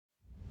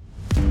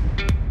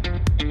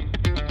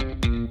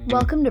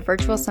Welcome to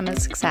Virtual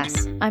Summit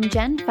Success. I'm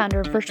Jen,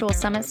 founder of Virtual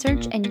Summit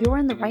Search, and you're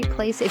in the right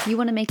place if you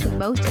want to make the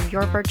most of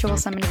your Virtual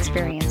Summit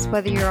experience,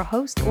 whether you're a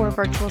host or a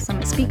Virtual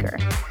Summit speaker.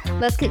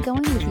 Let's get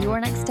going with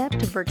your next step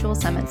to Virtual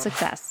Summit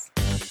Success.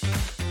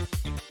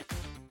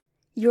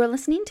 You're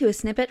listening to a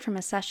snippet from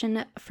a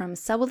session from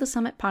Sell with the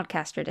Summit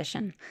Podcast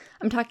Edition.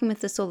 I'm talking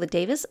with Isolde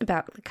Davis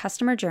about the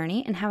customer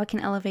journey and how it can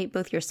elevate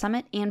both your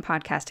summit and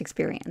podcast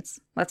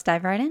experience. Let's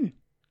dive right in.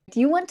 Do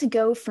you want to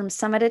go from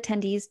summit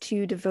attendees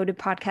to devoted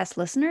podcast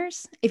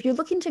listeners? If you're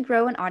looking to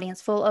grow an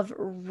audience full of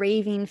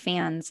raving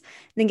fans,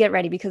 then get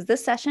ready because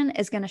this session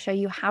is going to show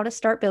you how to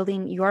start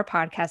building your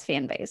podcast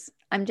fan base.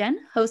 I'm Jen,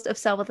 host of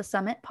Sell with the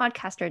Summit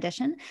Podcaster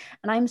Edition,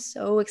 and I'm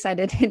so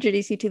excited to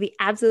introduce you to the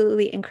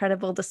absolutely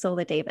incredible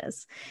Isolde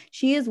Davis.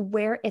 She is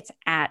where it's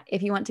at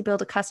if you want to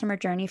build a customer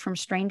journey from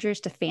strangers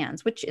to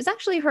fans, which is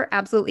actually her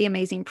absolutely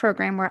amazing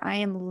program where I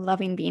am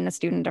loving being a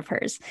student of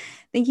hers.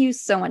 Thank you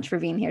so much for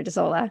being here,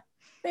 Isolde.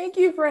 Thank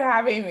you for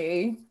having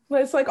me.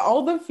 It's like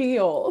all the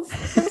feels.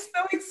 I'm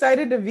so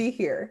excited to be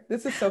here.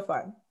 This is so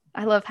fun.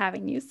 I love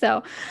having you.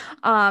 So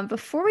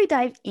before we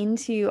dive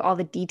into all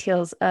the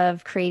details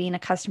of creating a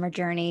customer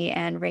journey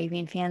and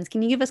raving fans,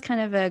 can you give us kind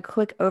of a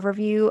quick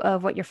overview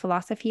of what your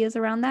philosophy is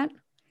around that?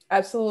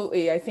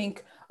 Absolutely. I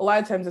think a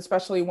lot of times,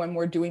 especially when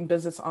we're doing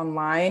business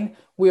online,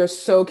 we are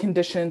so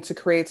conditioned to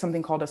create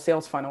something called a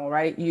sales funnel,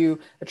 right? You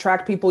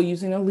attract people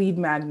using a lead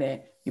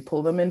magnet. You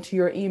pull them into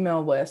your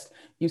email list.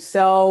 You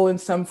sell in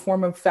some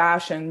form of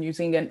fashion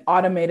using an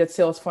automated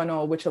sales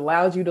funnel, which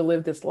allows you to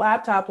live this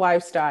laptop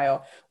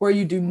lifestyle where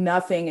you do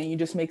nothing and you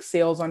just make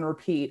sales on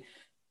repeat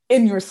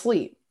in your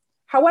sleep.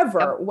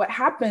 However, what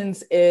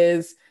happens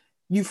is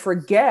you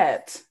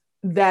forget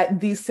that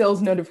these sales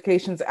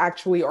notifications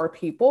actually are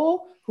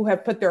people who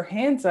have put their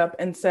hands up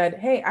and said,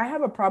 hey, I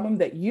have a problem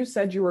that you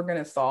said you were going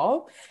to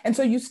solve. And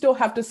so you still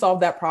have to solve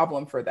that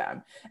problem for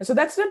them. And so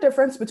that's the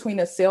difference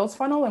between a sales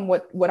funnel and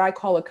what I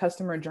call a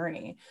customer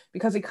journey,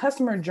 because a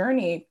customer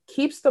journey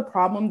keeps the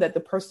problem that the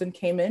person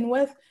came in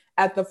with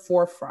at the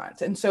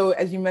forefront. And so,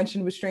 as you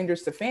mentioned with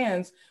strangers to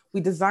fans,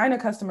 we design a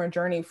customer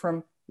journey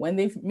from when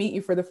they meet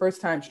you for the first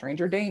time,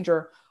 stranger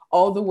danger,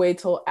 all the way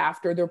till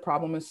after their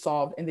problem is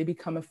solved and they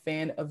become a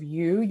fan of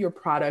you, your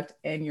product,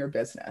 and your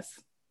business.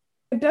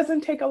 It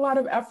doesn't take a lot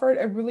of effort.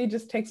 It really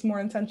just takes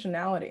more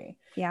intentionality.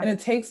 And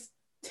it takes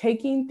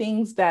taking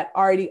things that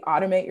already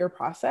automate your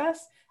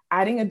process,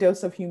 adding a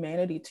dose of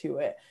humanity to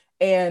it,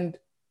 and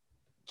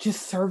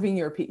just serving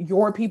your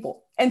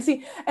people. And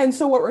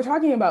so what we're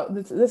talking about,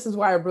 this is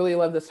why I really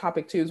love this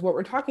topic too, is what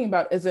we're talking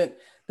about isn't,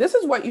 this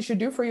is what you should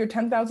do for your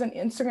 10,000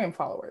 Instagram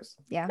followers.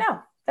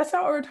 No, that's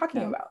not what we're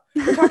talking about.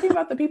 We're talking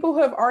about the people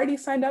who have already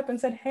signed up and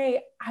said,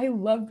 hey, I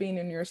love being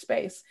in your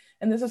space.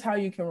 And this is how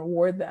you can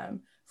reward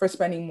them for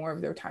spending more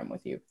of their time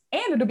with you.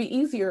 And it'll be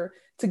easier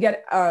to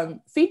get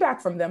feedback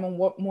from them on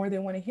what more they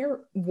want to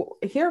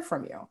hear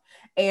from you.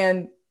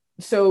 And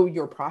so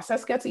your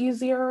process gets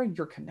easier,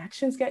 your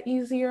connections get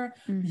easier,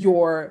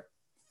 your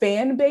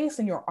fan base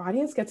and your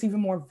audience gets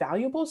even more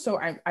valuable. So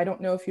I don't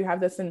know if you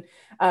have this in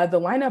the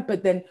lineup,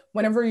 but then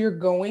whenever you're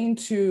going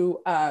to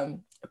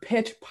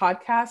pitch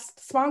podcast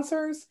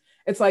sponsors,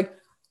 it's like,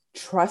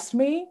 trust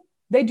me,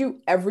 they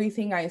do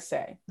everything I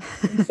say.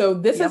 And so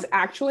this is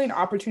actually an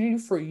opportunity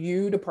for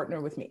you to partner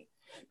with me.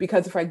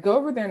 Because if I go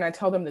over there and I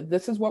tell them that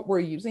this is what we're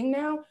using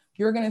now,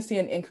 you're going to see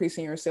an increase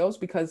in your sales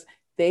because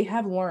they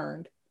have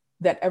learned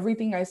that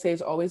everything I say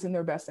is always in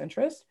their best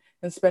interest,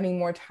 and spending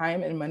more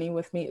time and money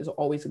with me is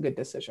always a good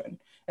decision.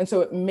 And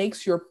so it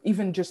makes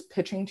even just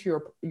pitching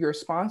to your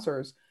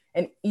sponsors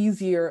an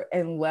easier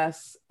and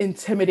less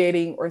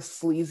intimidating or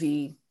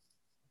sleazy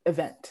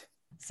event.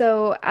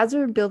 So as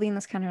we're building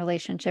this kind of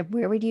relationship,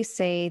 where would you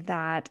say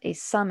that a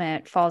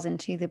summit falls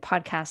into the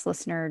podcast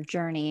listener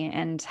journey,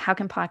 and how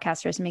can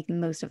podcasters make the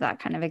most of that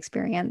kind of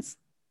experience?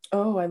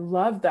 Oh, I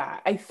love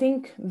that. I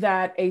think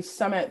that a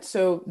summit,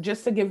 so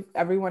just to give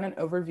everyone an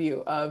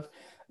overview of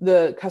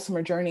the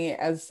customer journey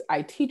as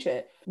I teach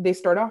it, they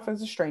start off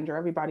as a stranger,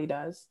 everybody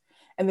does.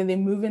 And then they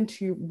move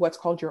into what's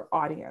called your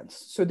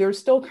audience. So they're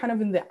still kind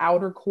of in the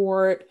outer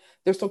court.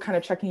 They're still kind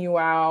of checking you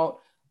out.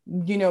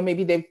 You know,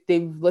 maybe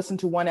they've listened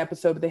to one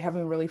episode, but they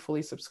haven't really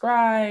fully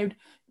subscribed.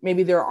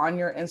 Maybe they're on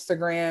your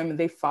Instagram and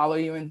they follow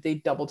you and they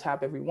double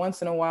tap every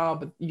once in a while,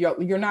 but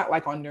you're not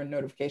like on your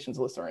notifications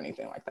list or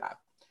anything like that.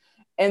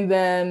 And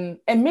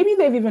maybe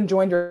they've even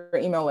joined your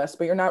email list,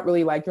 but you're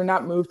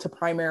not moved to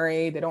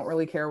primary. They don't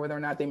really care whether or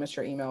not they miss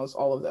your emails,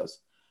 all of those.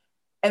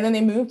 And then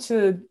they move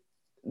to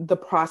the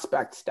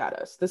prospect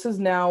status. This is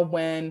now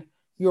when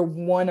you're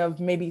one of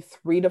maybe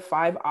 3 to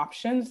 5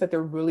 options that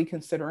they're really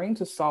considering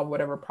to solve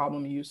whatever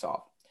problem you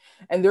solve.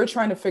 And they're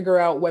trying to figure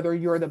out whether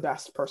you're the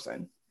best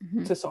person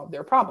to solve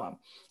their problem.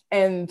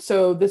 And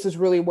so this is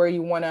really where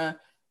you want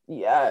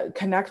to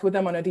connect with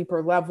them on a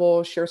deeper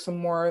level, share some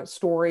more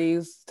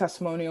stories,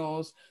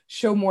 testimonials,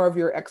 show more of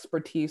your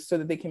expertise so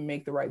that they can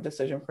make the right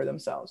decision for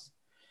themselves.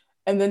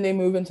 And then they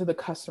move into the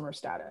customer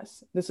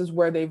status. This is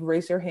where they've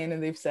raised their hand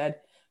and they've said,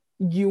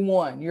 you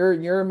won.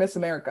 You're Miss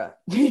America.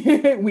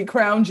 We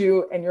crowned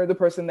you, and you're the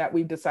person that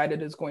we've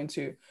decided is going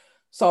to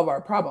solve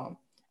our problem.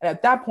 And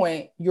at that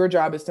point, your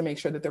job is to make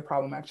sure that their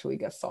problem actually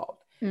gets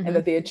solved and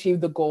that they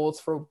achieve the goals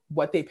for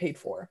what they paid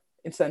for,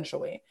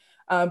 essentially.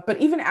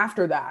 But even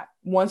after that,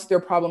 once their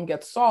problem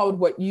gets solved,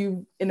 what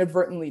you've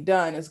inadvertently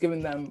done is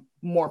giving them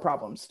more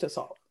problems to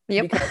solve.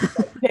 Yep.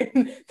 Because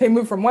they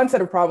move from one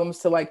set of problems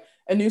to like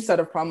a new set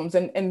of problems.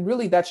 And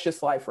really, that's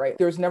just life, right?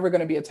 There's never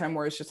going to be a time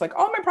where it's just like,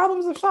 oh, my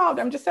problems are solved.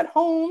 I'm just at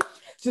home,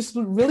 just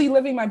really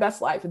living my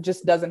best life. It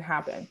just doesn't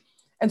happen.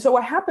 And so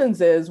what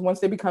happens is once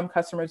they become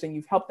customers and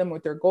you've helped them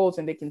with their goals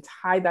and they can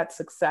tie that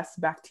success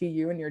back to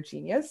you and your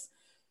genius,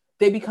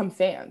 they become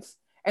fans.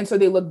 And so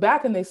they look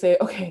back and they say,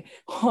 okay,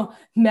 well,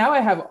 now I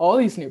have all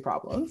these new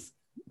problems.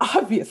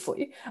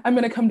 Obviously, I'm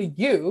going to come to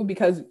you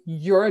because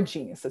you're a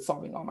genius at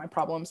solving all my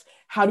problems.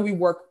 How do we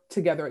work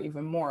together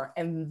even more?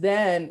 And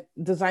then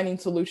designing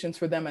solutions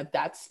for them at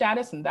that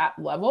status and that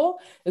level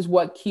is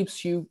what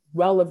keeps you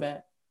relevant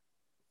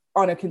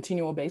on a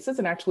continual basis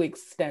and actually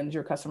extends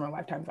your customer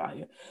lifetime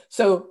value.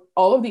 So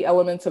all of the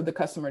elements of the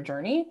customer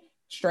journey,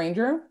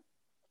 stranger,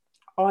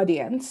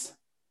 audience,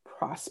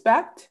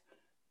 prospect,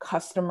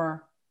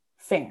 customer,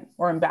 fan,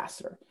 or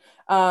ambassador.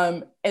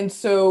 And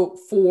so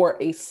for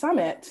a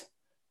summit,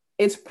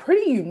 it's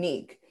pretty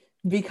unique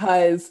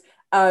because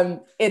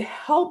it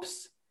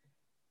helps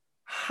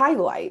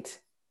highlight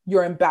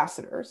your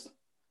ambassadors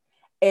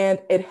and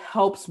it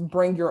helps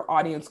bring your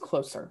audience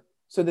closer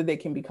so that they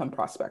can become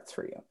prospects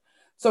for you.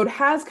 So it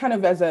has kind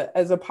of, as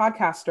a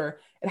podcaster,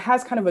 it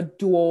has kind of a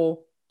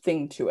dual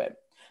thing to it.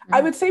 Mm-hmm. I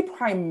would say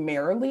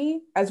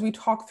primarily, as we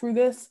talk through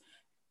this,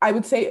 I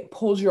would say it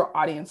pulls your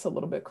audience a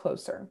little bit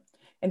closer.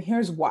 And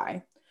here's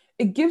why.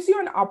 It gives you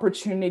an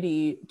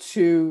opportunity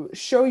to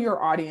show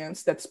your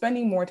audience that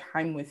spending more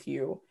time with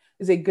you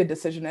is a good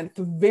decision. And at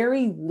the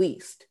very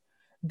least,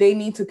 they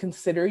need to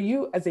consider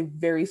you as a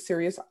very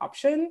serious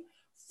option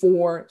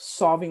for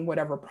solving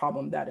whatever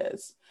problem that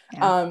is.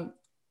 Yeah.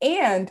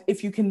 And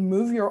if you can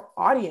move your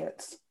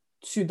audience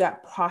to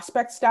that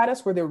prospect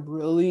status where they're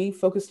really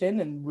focused in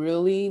and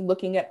really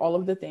looking at all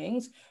of the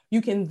things, you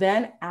can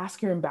then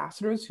ask your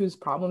ambassadors whose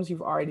problems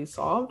you've already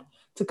solved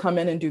to come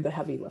in and do the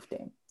heavy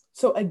lifting.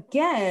 So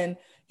again,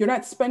 you're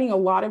not spending a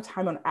lot of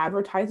time on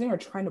advertising or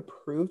trying to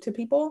prove to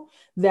people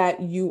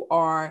that you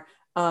are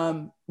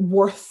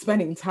worth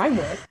spending time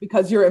with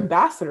because your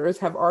ambassadors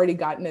have already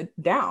gotten it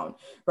down,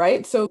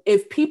 right? So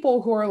if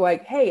people who are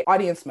like, hey,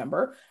 audience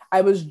member,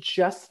 I was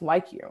just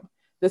like you.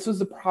 This was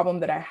the problem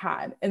that I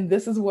had. And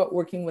this is what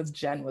working with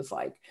Jen was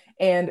like.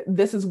 And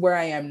this is where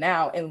I am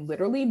now. And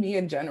literally me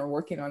and Jen are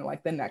working on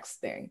like the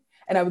next thing.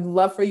 And I would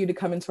love for you to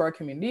come into our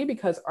community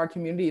because our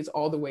community is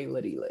all the way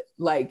litty lit.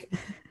 Like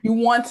you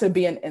want to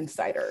be an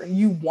insider.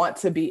 You want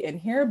to be in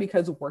here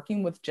because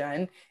working with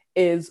Jen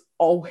is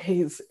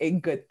always a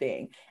good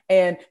thing.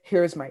 And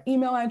here's my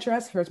email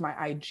address. Here's my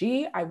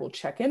IG. I will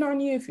check in on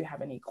you. If you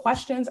have any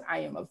questions, I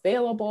am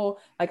available.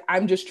 Like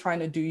I'm just trying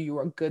to do you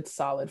a good,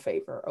 solid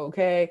favor.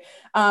 Okay.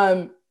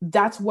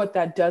 That's what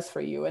that does for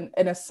you. And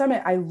a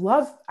summit, I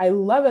love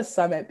a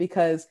summit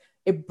because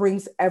it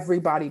brings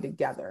everybody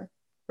together.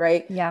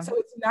 Right. Yeah. So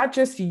it's not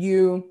just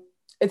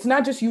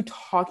you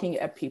talking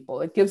at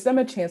people. It gives them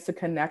a chance to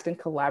connect and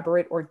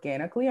collaborate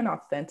organically and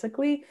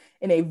authentically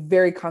in a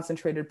very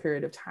concentrated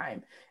period of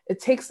time.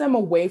 It takes them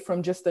away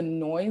from just the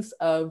noise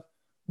of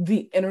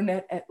the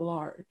internet at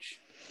large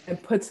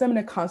and puts them in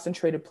a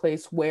concentrated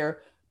place where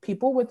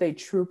people with a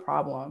true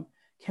problem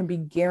can be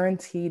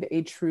guaranteed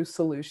a true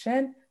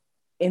solution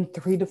in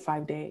 3 to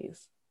 5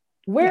 days.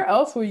 Where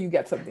else will you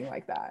get something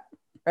like that?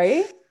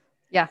 Right?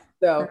 Yeah.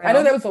 So I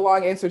know that was a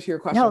long answer to your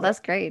question. No, that's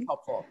great.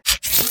 Helpful.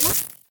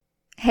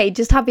 Hey,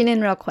 just hopping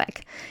in real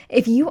quick.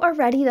 If you are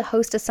ready to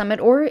host a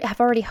summit or have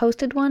already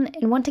hosted one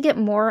and want to get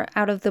more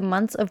out of the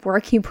months of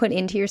work you put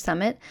into your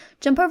summit,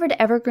 jump over to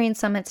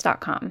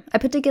evergreensummits.com. I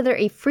put together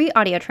a free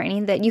audio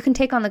training that you can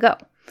take on the go.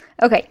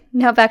 Okay,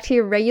 now back to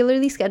your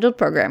regularly scheduled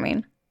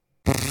programming.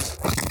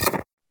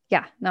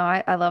 Yeah, no,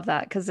 I love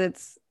that because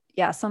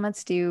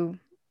summits do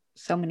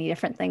so many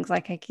different things.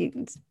 Like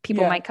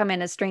people might come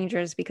in as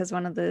strangers because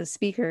one of the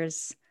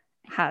speakers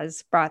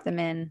has brought them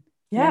in.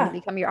 Yeah. And then they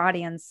become your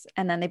audience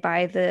and then they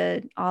buy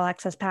the all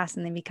access pass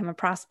and they become a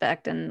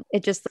prospect and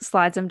it just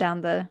slides them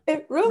down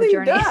it really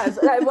does.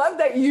 And I love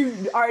that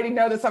you already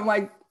know this. I'm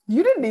like,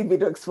 you didn't need me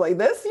to explain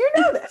this. You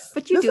know this.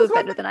 But you do it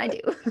better than I do.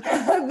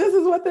 This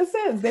is what this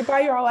is. They buy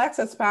your all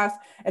access pass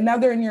and now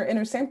they're in your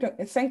inner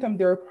sanctum.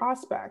 They're a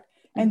prospect.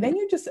 And then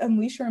you just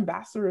unleash your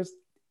ambassadors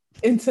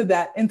into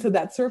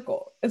that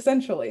circle,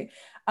 essentially.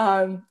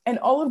 And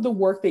all of the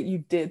work that you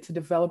did to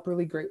develop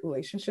really great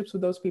relationships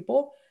with those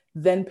people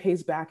then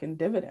pays back in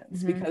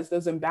dividends because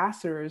those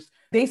ambassadors,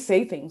 they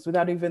say things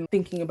without even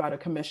thinking about a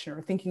commission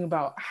or thinking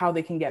about how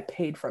they can get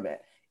paid from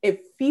it.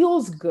 It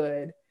feels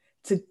good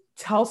to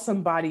tell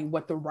somebody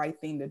what the right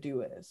thing to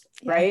do is,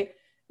 right?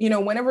 You know,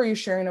 whenever you're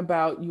sharing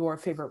about your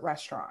favorite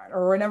restaurant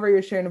or whenever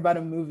you're sharing about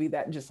a movie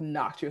that just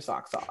knocked your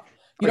socks off.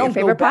 You don't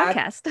go back,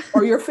 podcast.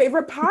 Or your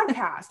favorite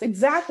podcast.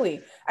 Exactly.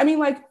 I mean,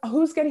 like,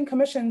 who's getting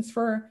commissions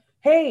for,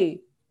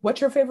 hey, what's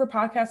your favorite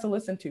podcast to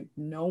listen to?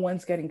 No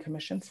one's getting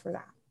commissions for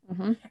that.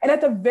 And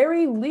at the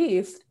very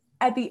least,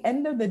 at the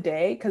end of the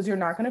day, because you're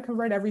not going to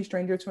convert every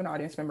stranger to an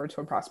audience member,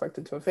 to a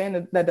prospect, to a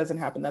fan. That doesn't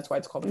happen. That's why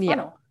it's called a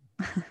funnel.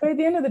 But at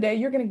the end of the day,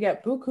 you're going to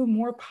get buku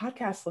more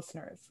podcast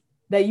listeners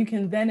that you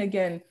can then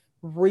again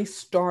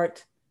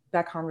restart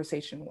that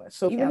conversation with.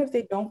 So even if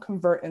they don't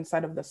convert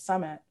inside of the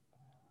summit,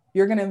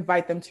 you're going to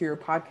invite them to your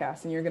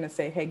podcast and you're going to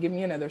say, hey, give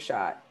me another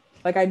shot.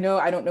 Like, I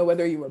don't know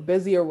whether you were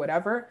busy or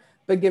whatever,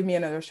 but give me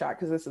another shot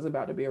because this is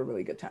about to be a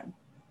really good time.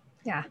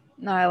 Yeah,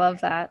 no, I love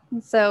that.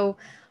 So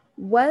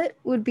what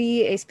would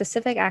be a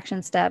specific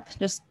action step,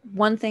 just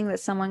one thing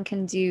that someone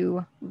can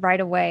do right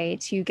away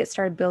to get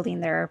started building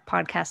their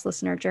podcast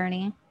listener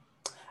journey?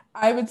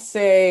 I would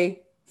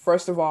say,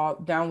 first of all,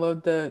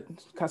 download the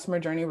customer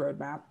journey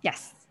roadmap.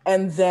 Yes.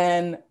 And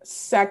then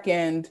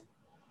second,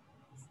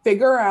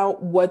 figure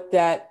out what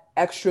that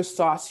extra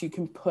sauce you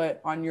can put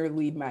on your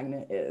lead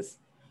magnet is.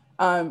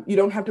 You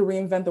don't have to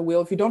reinvent the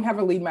wheel. If you don't have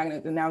a lead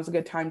magnet, then now is a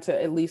good time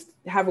to at least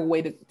have a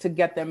way to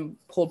get them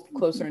pulled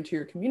closer into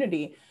your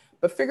community.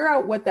 But figure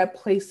out what that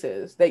place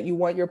is that you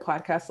want your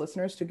podcast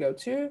listeners to go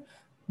to,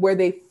 where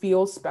they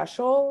feel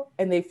special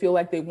and they feel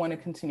like they want to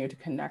continue to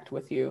connect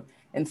with you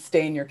and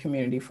stay in your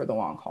community for the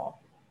long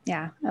haul.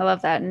 Yeah, I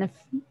love that. And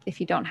if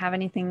you don't have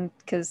anything,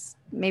 because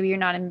maybe you're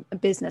not a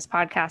business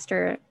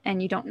podcaster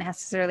and you don't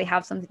necessarily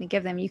have something to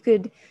give them, you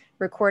could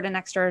record an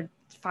extra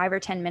 5 or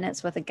 10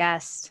 minutes with a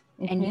guest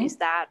and use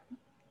that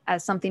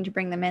as something to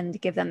bring them in, to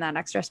give them that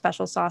extra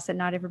special sauce that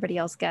not everybody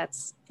else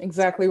gets.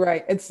 Exactly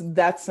right. It's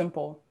that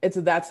simple. It's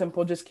that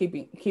simple. Just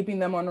keeping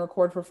them on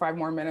record for 5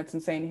 more minutes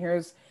and saying,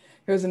 here's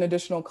an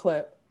additional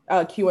clip,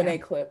 Q&A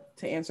clip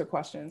to answer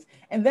questions.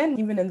 And then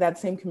even in that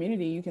same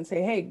community, you can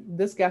say, hey,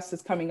 this guest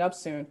is coming up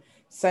soon.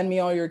 Send me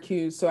all your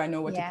cues so I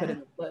know what to put in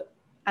the clip.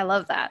 I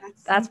love that.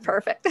 That's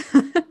perfect.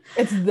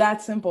 It's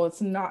that simple.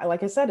 It's not,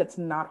 like I said, it's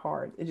not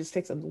hard. It just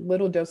takes a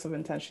little dose of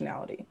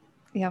intentionality.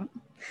 Yep.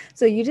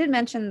 So you did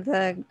mention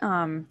the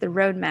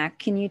roadmap.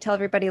 Can you tell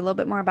everybody a little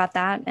bit more about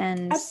that?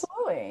 And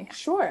absolutely.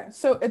 Sure.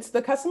 So it's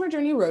the customer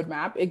journey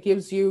roadmap. It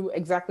gives you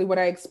exactly what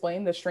I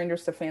explained, the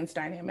strangers to fans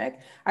dynamic.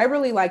 I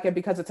really like it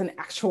because it's an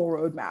actual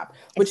roadmap,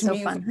 which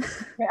means fun.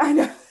 I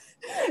know,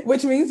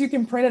 which means you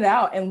can print it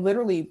out and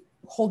literally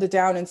hold it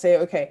down and say,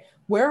 okay,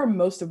 where are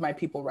most of my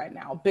people right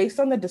now? Based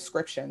on the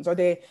descriptions, are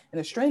they in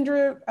the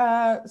stranger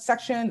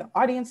section, the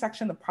audience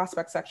section, the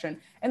prospect section?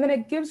 And then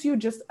it gives you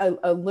just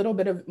a little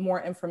bit of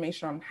more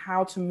information on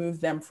how to move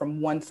them from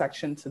one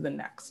section to the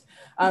next.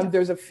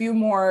 There's a few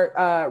more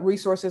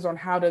resources on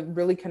how to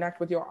really connect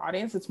with your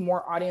audience. It's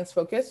more audience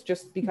focused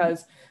just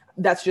because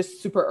that's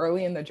just super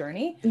early in the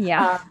journey.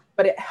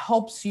 But it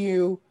helps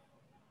you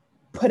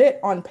put it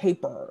on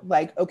paper,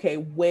 like, okay,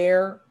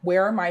 where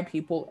are my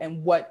people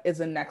and what is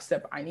the next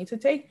step I need to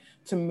take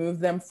to move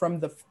them from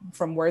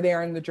where they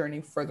are in the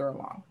journey further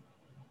along.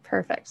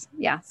 Perfect.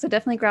 Yeah. So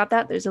definitely grab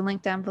that. There's a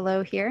link down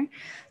below here.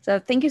 So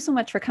thank you so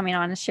much for coming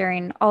on and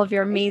sharing all of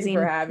your amazing,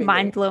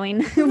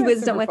 mind-blowing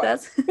wisdom with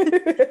us.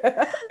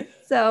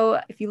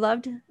 So if you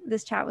loved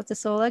this chat with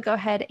Dasola, go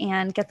ahead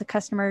and get the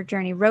customer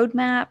journey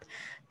roadmap.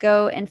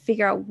 Go and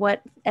figure out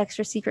what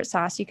extra secret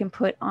sauce you can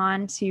put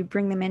on to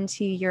bring them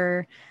into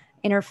your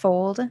inner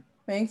fold.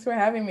 Thanks for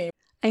having me.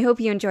 I hope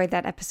you enjoyed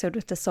that episode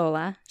with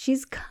Dasola.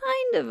 She's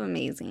kind of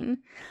amazing.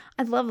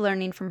 I love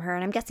learning from her,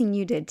 and I'm guessing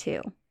you did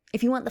too.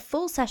 If you want the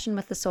full session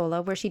with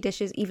Dasola, where she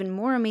dishes even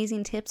more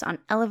amazing tips on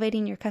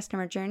elevating your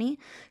customer journey,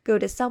 go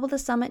to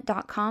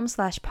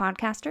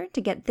sellwiththesummit.com/podcaster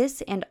to get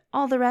this and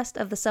all the rest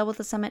of the Sell with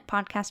the Summit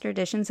Podcaster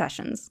Edition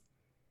sessions.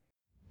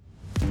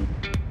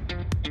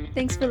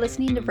 Thanks for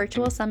listening to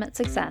Virtual Summit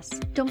Success.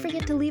 Don't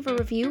forget to leave a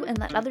review and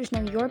let others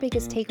know your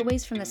biggest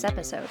takeaways from this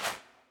episode.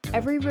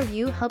 Every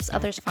review helps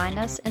others find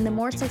us, and the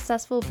more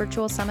successful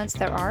virtual summits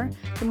there are,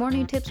 the more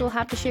new tips we'll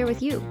have to share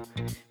with you.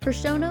 For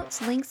show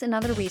notes, links, and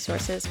other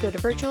resources, go to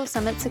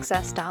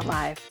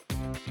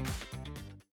virtualsummitsuccess.live.